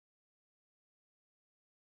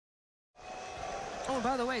Oh, and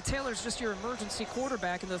by the way, Taylor's just your emergency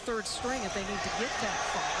quarterback in the third string if they need to get that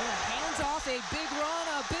far. Hands off, a big run,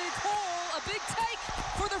 a big hole, a big take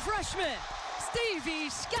for the freshman, Stevie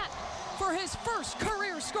Scott, for his first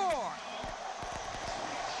career score.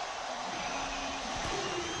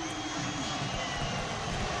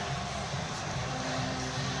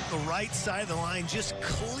 The right side of the line just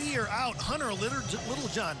clear out. Hunter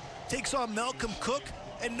Littlejohn takes on Malcolm Cook,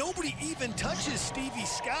 and nobody even touches Stevie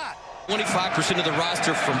Scott. 25% of the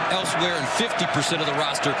roster from elsewhere and 50% of the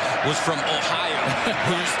roster was from Ohio.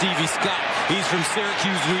 Here's Stevie Scott. He's from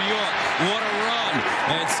Syracuse, New York. What a run.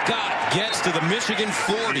 And Scott gets to the Michigan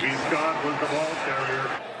 40. Stevie Scott was the ball carrier.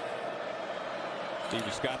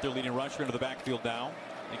 Stevie Scott, their leading rusher, into the backfield now.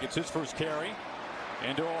 He gets his first carry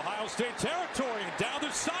into Ohio State territory and down the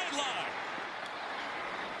sideline.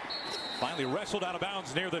 Finally wrestled out of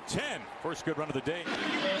bounds near the 10. First good run of the day.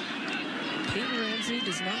 Peyton Ramsey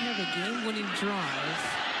does not have a game-winning drive.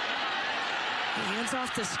 Hands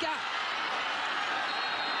off to Scott.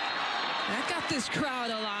 That got this crowd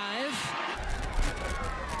alive.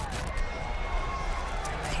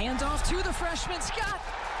 Hand off to the freshman, Scott.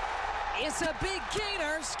 It's a big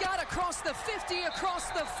gainer. Scott across the 50, across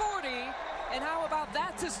the 40. And how about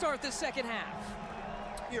that to start the second half?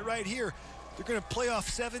 Yeah, right here, they're going to play off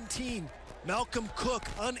 17. Malcolm Cook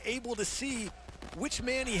unable to see which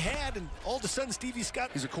man he had, and all of a sudden Stevie Scott.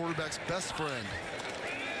 He's a quarterback's best friend.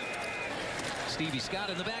 Stevie Scott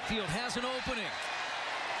in the backfield has an opening.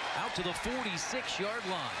 Out to the 46-yard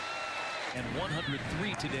line. And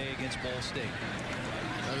 103 today against Ball State.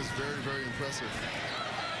 That is very, very impressive.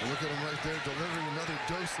 And look at him right there, delivering another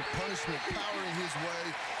dose of punishment, powering his way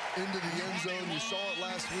into the end zone. You saw it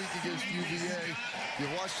last week against UVA. You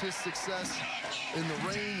watched his success in the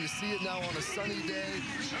rain. You see it now on a sunny day.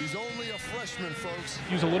 He's only a freshman, folks.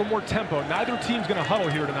 Use a little more tempo. Neither team's going to huddle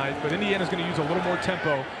here tonight, but Indiana's going to use a little more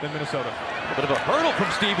tempo than Minnesota. A bit of a hurdle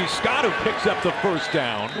from Stevie Scott, who picks up the first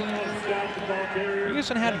down. He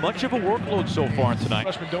hasn't had much of a workload so far tonight.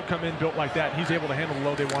 Freshmen don't come in built like that. He's able to handle the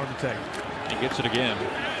load they want him to take. He gets it again.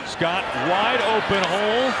 Scott, wide open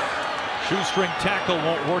hole. Shoestring tackle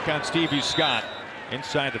won't work on Stevie Scott.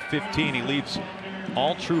 Inside the 15, he leads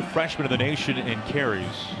all true freshmen of the nation in carries.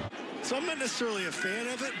 So I'm not necessarily a fan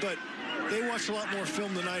of it, but they watch a lot more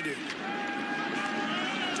film than I do.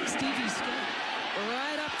 Stevie Scott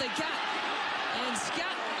right up the gut. And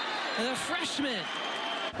Scott, the freshman.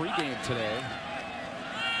 Pre-game today.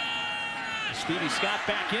 Stevie Scott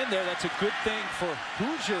back in there. That's a good thing for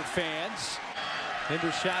Hoosier fans.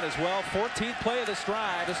 Hinder shot as well. 14th play of this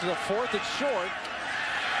drive. This is a fourth and short.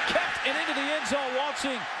 Kept and into the end zone.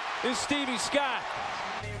 Waltzing is Stevie Scott.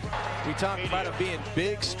 We talked about him being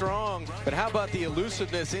big, strong, but how about the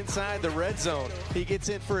elusiveness inside the red zone? He gets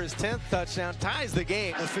in for his 10th touchdown, ties the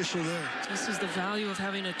game. Official there. This is the value of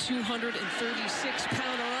having a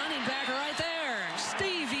 236-pound running back right there.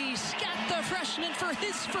 Stevie Scott, the freshman, for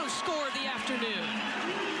his first score of the afternoon.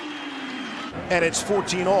 And it's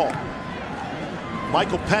 14-all.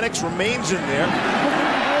 Michael Penix remains in there.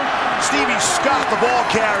 Stevie Scott, the ball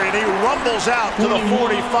carrier, and he rumbles out to the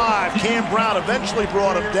 45. Cam Brown eventually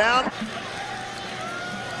brought him down.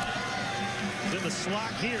 He's in the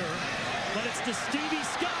slot here, but it's to Stevie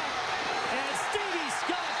Scott, and Stevie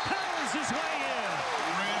Scott powers his way in.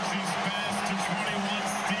 Ramsey's pass to 21,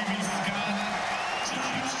 Stevie Scott.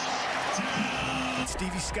 It's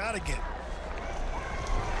Stevie Scott again.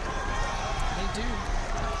 They do.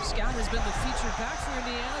 Scott has been the featured back for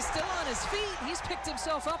Indiana, still on his feet. He's picked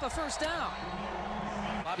himself up a first down.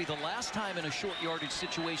 Bobby, the last time in a short yardage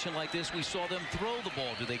situation like this, we saw them throw the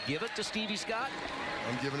ball. Do they give it to Stevie Scott?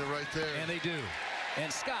 I'm giving it right there. And they do.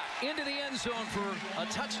 And Scott into the end zone for a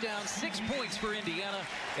touchdown, 6 points for Indiana,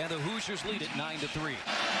 and the Hoosiers lead it 9-3.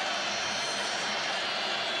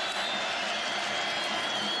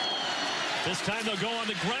 This time they'll go on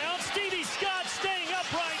the ground. Stevie Scott staying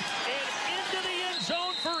upright and into the end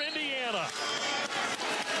zone for Indiana.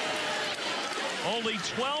 Only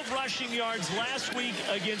 12 rushing yards last week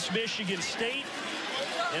against Michigan State.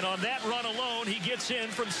 And on that run alone, he gets in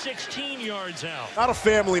from 16 yards out. Not a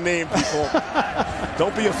family name, people.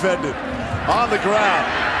 Don't be offended. On the ground.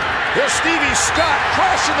 Here's Stevie Scott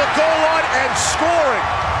crossing the goal line and scoring.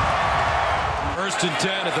 First and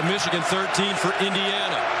 10 at the Michigan 13 for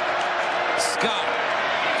Indiana. Scott.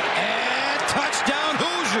 And touchdown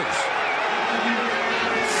Hoosiers.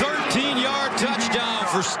 13-yard touchdown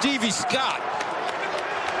for Stevie Scott.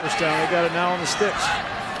 First down, they got it now on the sticks.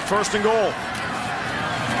 First and goal.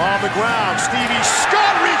 On the ground, Stevie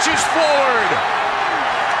Scott reaches forward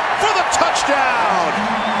for the touchdown.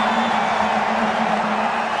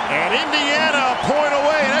 And Indiana a point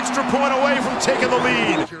away, an extra point away from taking the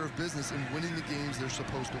lead. Take care of business and winning the games they're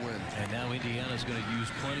supposed to win. And now Indiana's going to use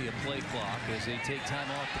plenty of play clock as they take time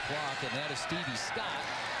off the clock, and that is Stevie Scott.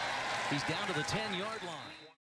 He's down to the 10-yard line.